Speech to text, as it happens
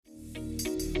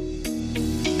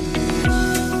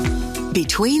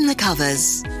Between the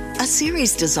Covers, a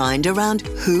series designed around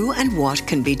who and what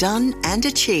can be done and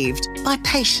achieved by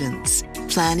patients,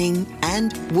 planning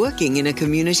and working in a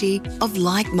community of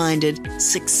like-minded,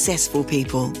 successful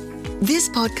people. This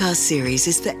podcast series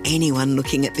is for anyone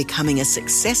looking at becoming a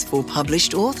successful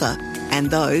published author and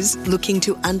those looking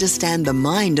to understand the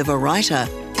mind of a writer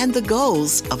and the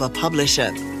goals of a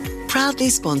publisher. Proudly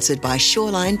sponsored by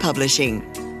Shoreline Publishing.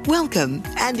 Welcome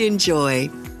and enjoy.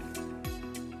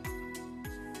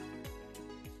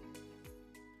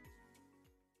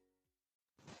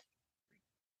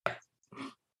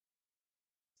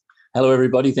 Hello,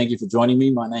 everybody. Thank you for joining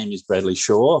me. My name is Bradley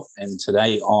Shaw, and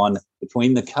today on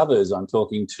Between the Covers, I'm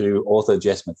talking to author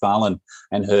Jess McFarlane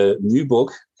and her new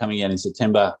book coming out in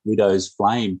September, Widow's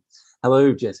Flame.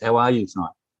 Hello, Jess. How are you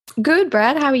tonight? Good,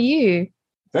 Brad. How are you?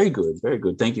 Very good, very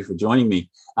good. Thank you for joining me.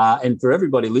 And for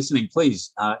everybody listening,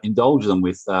 please indulge them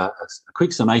with a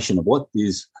quick summation of what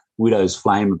is Widow's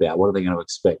Flame about. What are they going to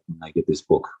expect when they get this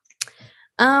book?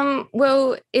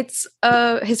 Well, it's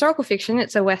a historical fiction.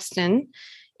 It's a Western.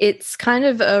 It's kind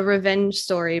of a revenge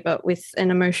story, but with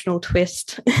an emotional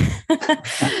twist.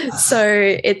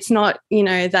 So it's not,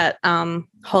 that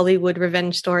Hollywood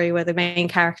revenge story where the main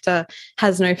character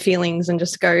has no feelings and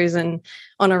just goes and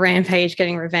on a rampage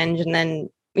getting revenge and then,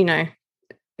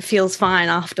 feels fine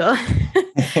after.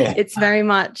 It's very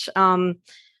much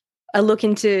a look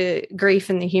into grief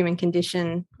and the human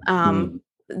condition. The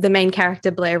main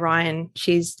character, Blair Ryan,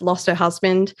 she's lost her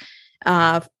husband.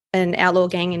 An outlaw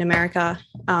gang in America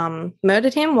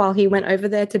murdered him while he went over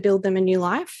there to build them a new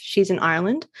life. She's in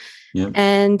Ireland. Yep.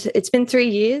 And it's been 3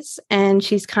 years and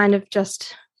she's kind of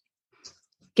just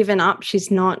given up.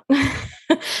 She's not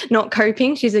not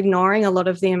coping. She's ignoring a lot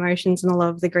of the emotions and a lot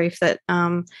of the grief that,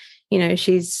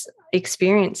 she's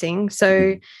experiencing.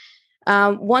 So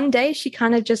one day she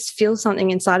kind of just feels something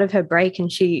inside of her break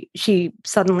and she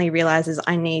suddenly realizes,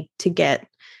 I need to get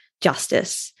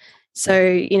justice. So,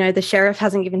 the sheriff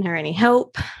hasn't given her any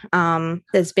help.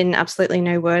 There's been absolutely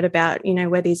no word about,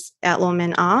 where these outlaw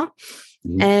men are.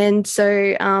 Mm-hmm. And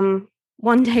so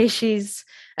one day she's,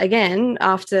 again,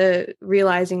 after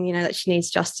realizing, that she needs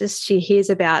justice, she hears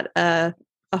about a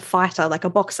fighter, like a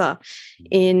boxer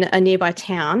in a nearby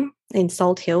town in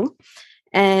Salt Hill,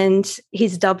 and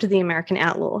he's dubbed the American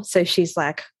Outlaw. So she's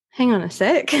like, hang on a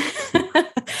sec.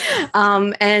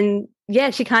 And yeah,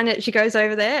 she goes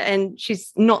over there and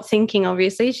she's not thinking,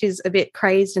 obviously. She's a bit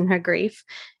crazed in her grief.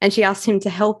 And she asks him to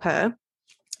help her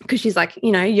because she's like,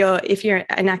 if you're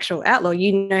an actual outlaw,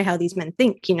 you know how these men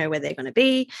think, you know where they're going to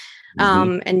be,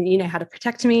 and you know how to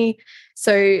protect me.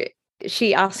 So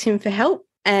she asks him for help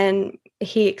and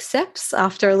he accepts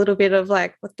after a little bit of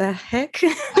like, what the heck?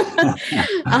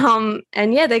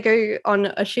 And yeah, they go on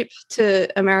a ship to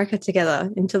America together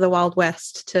into the Wild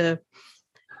West to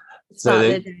start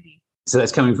their journey. So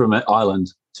that's coming from an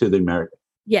island to the America.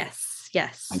 Yes.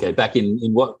 Okay, back in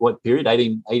what period?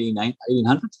 1800s,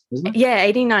 isn't it? Yeah,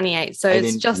 1898. So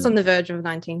it's just on the verge of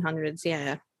 1900s,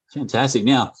 yeah. Fantastic.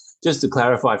 Now, just to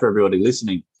clarify for everybody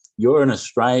listening, you're an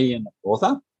Australian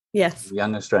author? Yes. A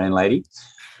young Australian lady.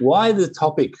 Why the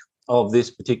topic of this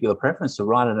particular preference to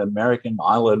write an American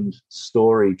island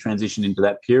story transition into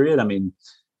that period? I mean,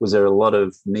 was there a lot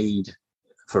of need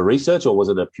for research, or was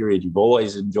it a period you've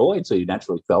always enjoyed, so you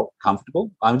naturally felt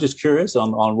comfortable? I'm just curious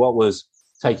on what was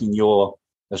taking your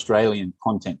Australian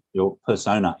content, your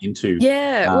persona, into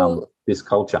this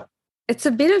culture. It's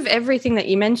a bit of everything that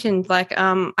you mentioned. Like,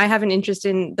 I have an interest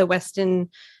in the Western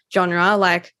genre,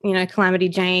 like, Calamity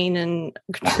Jane and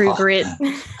True Grit.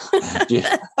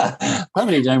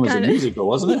 Calamity Jane was a musical,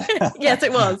 wasn't it? Yes,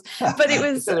 it was. But it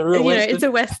was, it's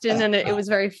a Western and it was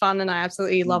very fun and I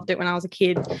absolutely loved it when I was a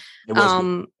kid. It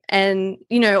was and,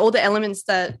 all the elements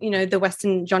that, the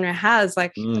Western genre has,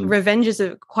 like revenge is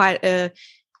quite a,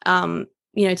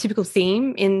 typical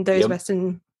theme in those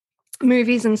Western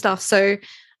movies and stuff. So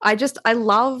I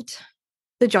loved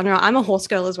the genre. I'm a horse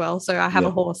girl as well, so I have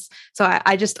a horse. So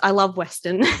I love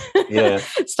Western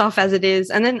stuff as it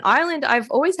is. And then Ireland, I've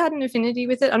always had an affinity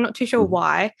with it. I'm not too sure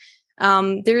why.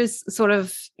 There is sort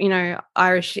of,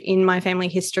 Irish in my family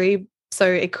history, so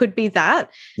it could be that.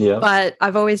 Yeah. But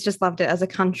I've always just loved it as a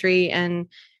country and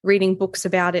reading books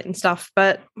about it and stuff.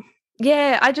 But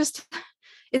yeah,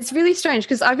 it's really strange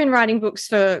because I've been writing books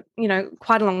for,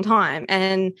 quite a long time,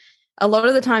 and a lot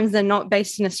of the times they're not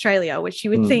based in Australia, which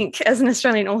you would think as an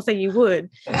Australian author you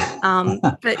would.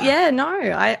 But yeah, no,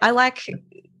 I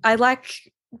like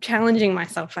challenging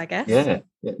myself, I guess. Yeah.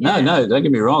 No, don't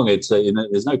get me wrong. It's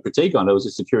there's no critique on it. It was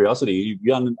just a curiosity. You've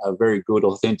done a very good,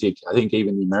 authentic. I think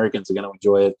even the Americans are going to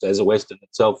enjoy it as a Western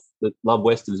itself. That love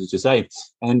Westerns, as you say.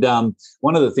 And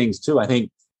one of the things too, I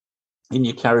think in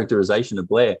your characterization of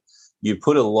Blair, you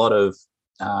put a lot of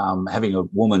having a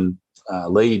woman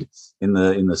lead in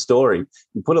the story.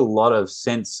 You put a lot of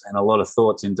sense and a lot of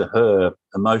thoughts into her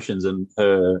emotions and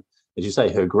her, as you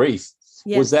say, her grief.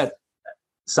 Yes. Was that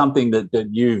something that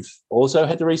you've also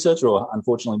had to research, or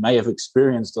unfortunately may have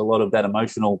experienced a lot of that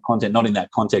emotional content, not in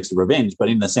that context of revenge, but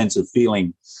in the sense of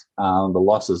feeling the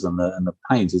losses and the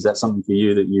pains? Is that something for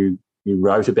you that you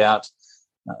wrote about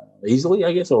easily,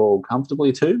 I guess, or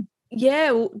comfortably too?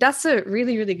 Yeah, well, that's a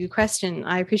really, really good question.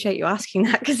 I appreciate you asking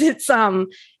that, because it's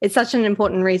such an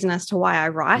important reason as to why I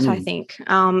write, I think,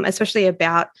 especially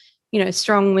about,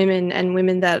 strong women and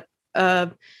women that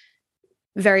are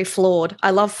very flawed.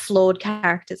 I love flawed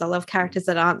characters. I love characters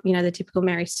that aren't, the typical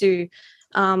Mary Sue.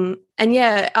 And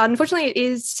yeah, unfortunately, it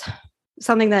is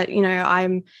something that,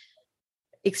 I'm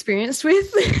experienced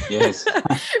with, yes,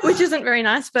 which isn't very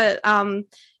nice. But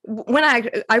when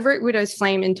I wrote Widow's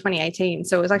Flame in 2018,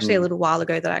 so it was actually a little while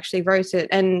ago that I actually wrote it.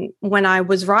 And when I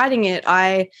was writing it,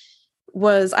 I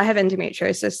have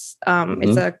endometriosis.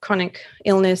 It's a chronic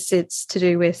illness. It's to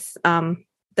do with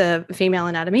the female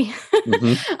anatomy,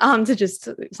 to just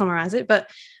summarize it. But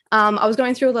I was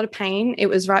going through a lot of pain. It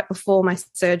was right before my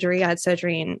surgery. I had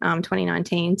surgery in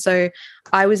 2019. So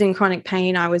I was in chronic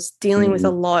pain. I was dealing with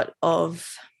a lot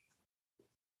of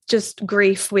just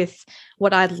grief with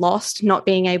what I'd lost, not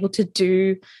being able to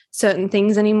do certain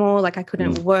things anymore. Like I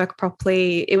couldn't work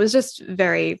properly. It was just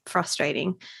very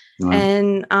frustrating. Right.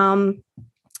 And I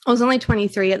was only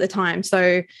 23 at the time.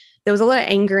 So there was a lot of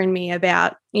anger in me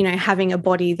about, having a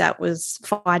body that was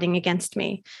fighting against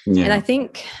me. Yeah. And I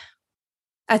think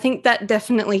that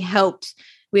definitely helped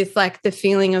with like the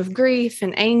feeling of grief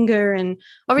and anger. And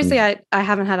obviously I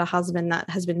haven't had a husband that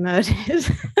has been murdered,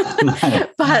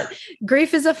 but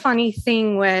grief is a funny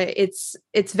thing where it's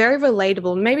very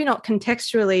relatable, maybe not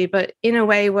contextually, but in a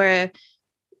way where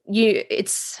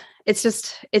it's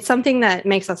something that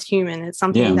makes us human. It's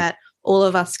something that all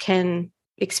of us can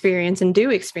experience and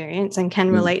do experience and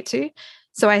can relate to.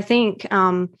 So I think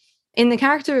in the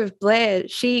character of Blair,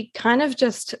 she kind of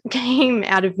just came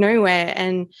out of nowhere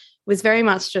and was very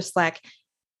much just like,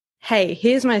 hey,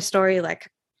 here's my story.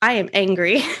 Like, I am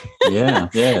angry. Yeah.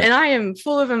 And I am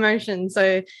full of emotion.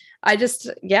 So I just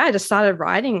started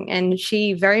writing, and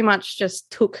she very much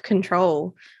just took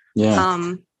control.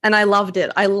 Yeah. And I loved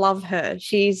it. I love her.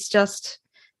 She's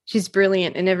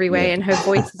brilliant in every way. And her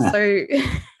voice is so,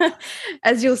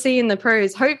 as you'll see in the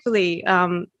prose, hopefully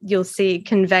you'll see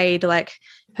conveyed like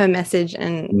her message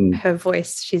and her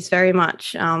voice. She's very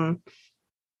much,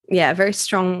 very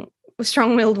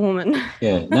strong-willed woman.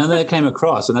 Yeah, no, that came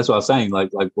across, and that's what I was saying.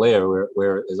 Like Blair,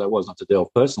 where as I was, not to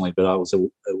delve personally, but I was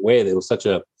aware there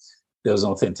was an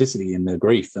authenticity in the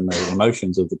grief and the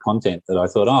emotions of the content that I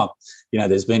thought,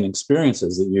 there's been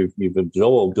experiences that you've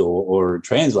absorbed or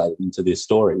translated into this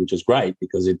story, which is great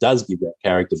because it does give that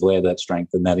character Blair that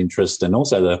strength and that interest, and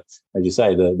also as you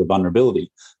say, the vulnerability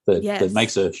that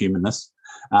makes her humanness.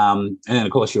 And then,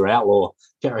 of course, your outlaw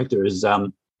character is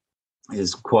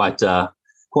quite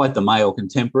the male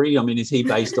contemporary. I mean, is he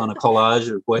based on a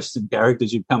collage of Western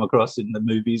characters you've come across in the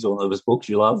movies or those books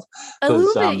you love? A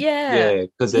little bit, yeah. Yeah,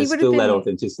 because there's still that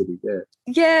authenticity.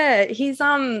 Yeah, he's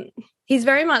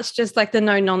very much just like the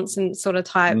no nonsense sort of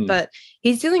type, but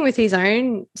he's dealing with his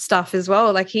own stuff as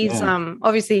well. Like he's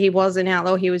obviously he was an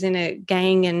outlaw. He was in a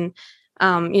gang, and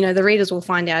the readers will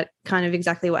find out kind of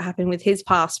exactly what happened with his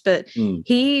past. But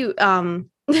he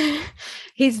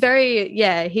he's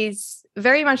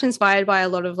very much inspired by a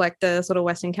lot of like the sort of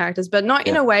Western characters, but not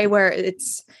in a way where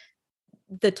it's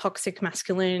the toxic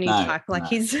masculinity type. Like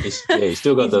he's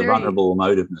still got the vulnerable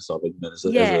emotiveness of it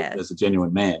as a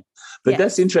genuine man. But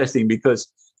that's interesting because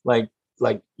like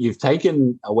you've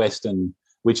taken a Western,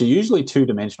 which are usually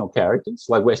two-dimensional characters.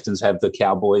 Like Westerns have the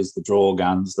cowboys, the draw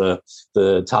guns,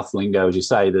 the tough lingo, as you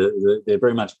say. They're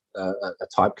very much a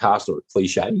typecast or a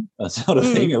cliche sort of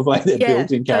thing of way they're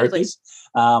built in characters.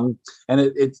 Totally.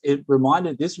 And it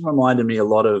reminded me a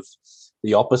lot of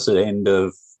the opposite end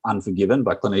of Unforgiven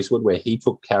by Clint Eastwood, where he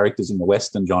took characters in the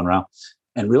Western genre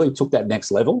and really took that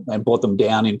next level and brought them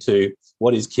down into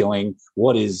what is killing,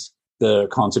 what is the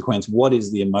consequence, what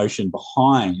is the emotion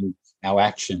behind our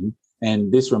action.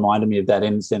 And this reminded me of that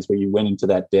in the sense where you went into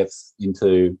that depth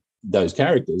into those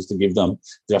characters to give them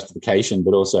justification,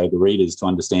 but also the readers to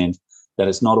understand that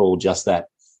it's not all just that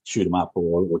shoot them up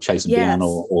or chase them down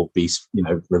or be,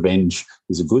 revenge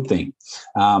is a good thing.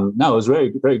 No, it was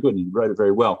very, very good, and you wrote it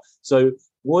very well. So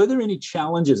were there any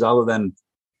challenges other than,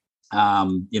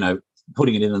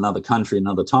 putting it in another country,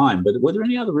 another time, but were there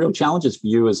any other real challenges for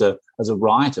you as a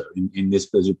writer in this?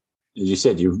 As you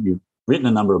said, you've written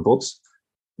a number of books.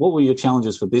 what were your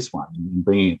challenges for this one in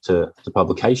bringing it to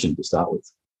publication to start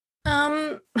with?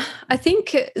 I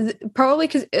think probably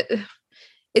because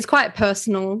it's quite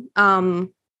personal.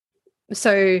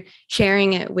 So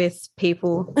sharing it with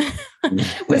people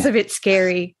was a bit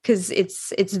scary because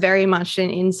it's very much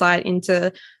an insight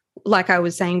into, like I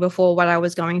was saying before, what I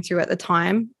was going through at the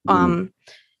time.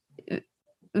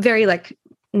 Very like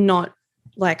not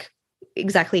like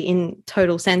exactly in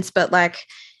total sense, but like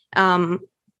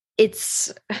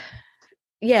it's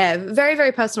very,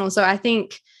 very personal. So I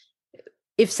think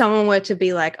if someone were to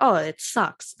be like, "Oh, it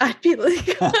sucks," I'd be like,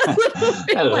 a little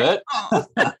bit like, "Oh."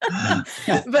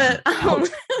 But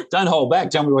don't hold back.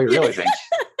 Tell me what you really think.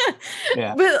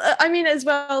 Yeah. But I mean, as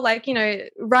well, like, you know,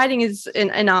 writing is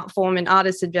an art form, and art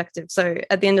is subjective. So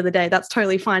at the end of the day, that's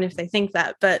totally fine if they think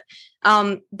that. But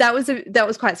that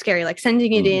was quite scary, like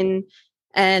sending it in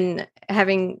and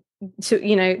having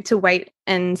to wait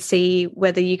and see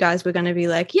whether you guys were going to be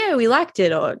like, yeah, we liked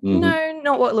it, or no,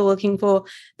 not what we're looking for.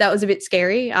 That was a bit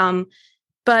scary.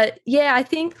 But yeah, I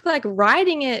think like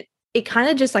writing it kind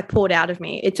of just like poured out of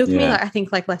me. It took me like, I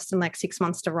think like less than like 6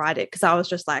 months to write it, because I was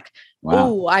just like,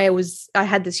 oh, I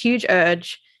had this huge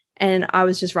urge and I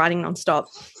was just writing nonstop.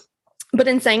 But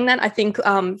in saying that, I think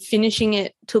finishing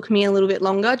it took me a little bit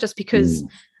longer, just because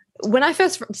when I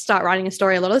first start writing a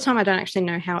story, a lot of the time I don't actually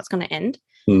know how it's going to end.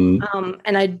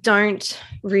 And I don't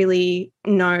really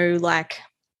know like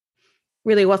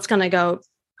really what's going to go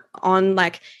on.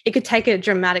 Like it could take a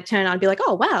dramatic turn. I'd be like,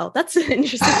 oh wow, that's an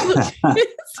interesting look.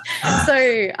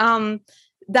 So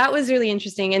that was really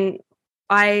interesting. And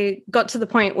I got to the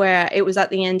point where it was at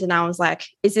the end and I was like,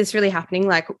 is this really happening?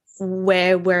 Like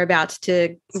we're about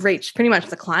to reach pretty much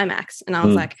the climax. And I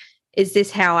was like, is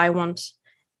this how I want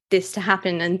this to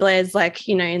happen? And Blair's like,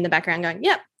 you know, in the background going,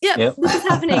 yep, this is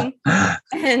happening.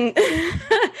 And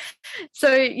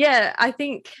so, yeah, I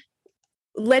think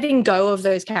letting go of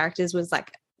those characters was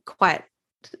like quite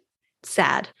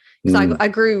sad, because I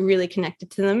grew really connected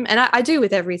to them. And I do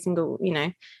with every single, you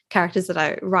know, characters that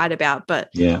I write about. But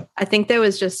I think there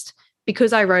was just,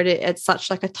 because I wrote it at such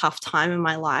like a tough time in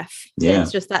my life,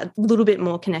 there's just that little bit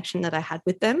more connection that I had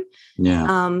with them.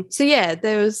 So yeah,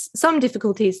 there was some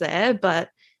difficulties there, but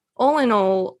all in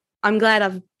all, I'm glad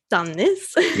I've done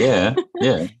this.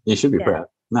 You should be proud.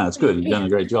 No, it's good. You've done a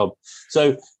great job.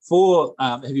 So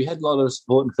have you had a lot of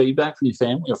support and feedback from your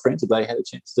family or friends? Have they had a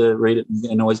chance to read it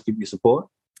and always give you support?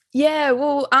 Yeah,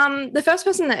 well, the first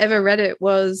person that ever read it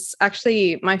was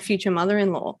actually my future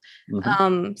mother-in-law.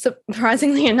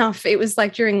 Surprisingly enough, it was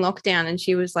like during lockdown, and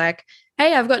she was like,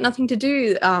 hey, I've got nothing to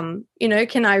do. You know,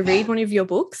 can I read one of your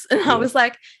books? And I was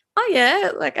like, oh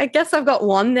yeah, like I guess I've got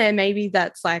one there maybe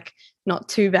that's like not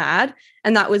too bad.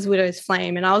 And that was Widow's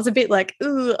Flame. And I was a bit like,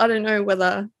 ooh, I don't know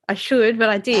whether I should, but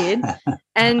I did.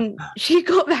 And she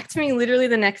got back to me literally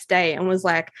the next day and was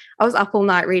like, I was up all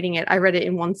night reading it. I read it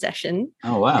in one session.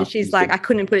 Oh, wow. And she's like, I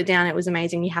couldn't put it down. It was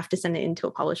amazing. You have to send it into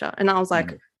a publisher. And I was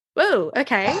like, whoa,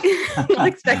 okay. Not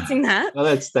expecting that. Well,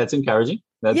 that's encouraging.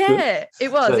 That's good.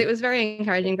 It was. It was very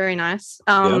encouraging, very nice.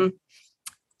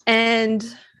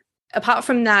 And apart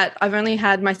from that, I've only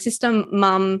had my sister,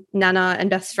 mum, nana, and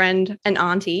best friend and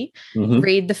auntie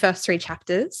read the first 3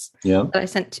 chapters that I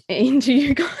sent in to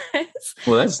you guys.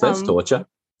 Well, that's torture.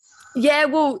 Yeah,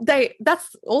 well,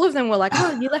 that's all of them were like,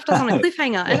 oh, you left us on a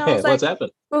cliffhanger. And I was like, what's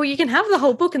happened? Well, you can have the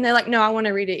whole book. And they're like, no, I want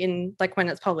to read it in like when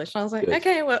it's published. And I was like,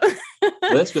 okay, well. Well,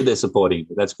 that's good. They're supporting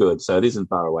you. That's good. So it isn't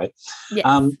far away.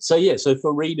 So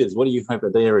for readers, what do you hope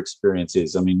that their experience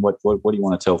is? I mean, what do you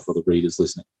want to tell for the readers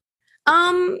listening?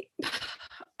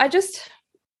 I just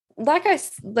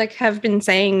have been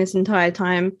saying this entire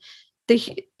time, this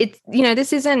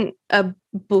isn't a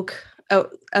book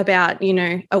about, you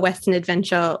know, a Western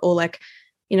adventure or like,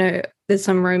 you know, there's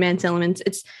some romance elements.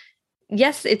 It's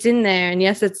in there, and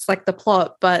yes, it's like the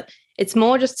plot, but it's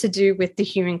more just to do with the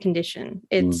human condition.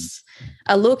 It's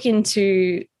a look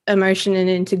into emotion and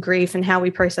into grief and how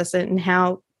we process it and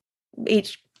how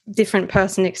each different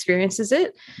person experiences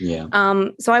it.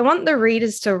 So I want the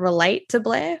readers to relate to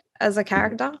Blair as a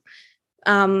character,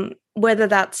 whether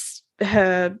that's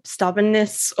her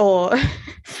stubbornness or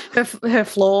her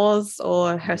flaws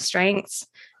or her strengths,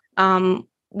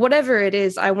 whatever it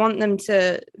is. I want them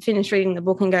to finish reading the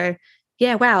book and go,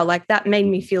 yeah, wow, like that made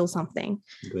me feel something.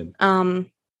 Good.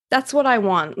 That's what I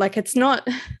want. Like, it's not,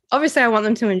 obviously I want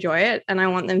them to enjoy it and I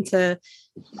want them to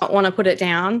not want to put it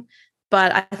down.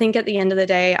 But I think at the end of the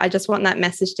day, I just want that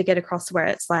message to get across where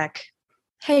it's like,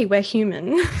 hey, we're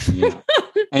human.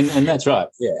 And that's right.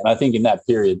 Yeah. And I think in that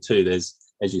period too, there's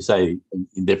as you say,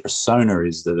 their persona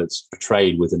is that it's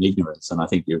portrayed with an ignorance, and I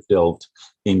think you've delved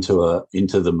into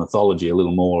the mythology a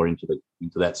little more, into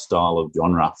that style of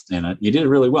genre, and you did it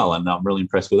really well, and I'm really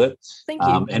impressed with it. Thank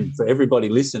you. And for everybody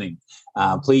listening,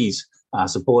 please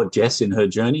support Jess in her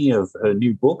journey of her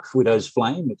new book, Widow's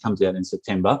Flame. It comes out in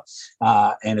September,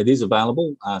 and it is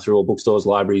available through all bookstores,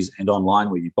 libraries, and online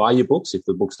where you buy your books. If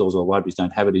the bookstores or libraries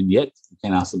don't have it in yet, you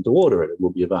can ask them to order it. It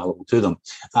will be available to them.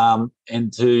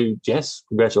 And to Jess,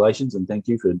 congratulations and thank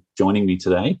you for joining me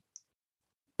today.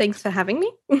 Thanks for having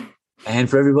me. And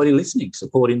for everybody listening,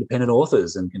 support independent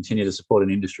authors and continue to support an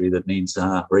industry that needs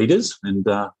readers, and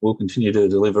we'll continue to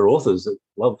deliver authors that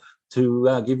love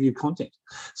to give you content.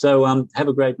 So have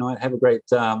a great night, have a great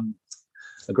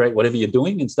whatever you're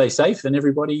doing, and stay safe. And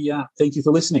everybody, thank you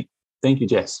for listening. Thank you,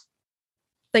 Jess.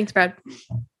 Thanks, Brad.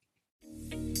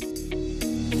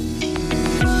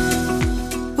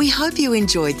 We hope you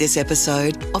enjoyed this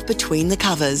episode of Between the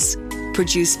Covers,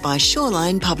 produced by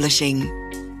Shoreline Publishing.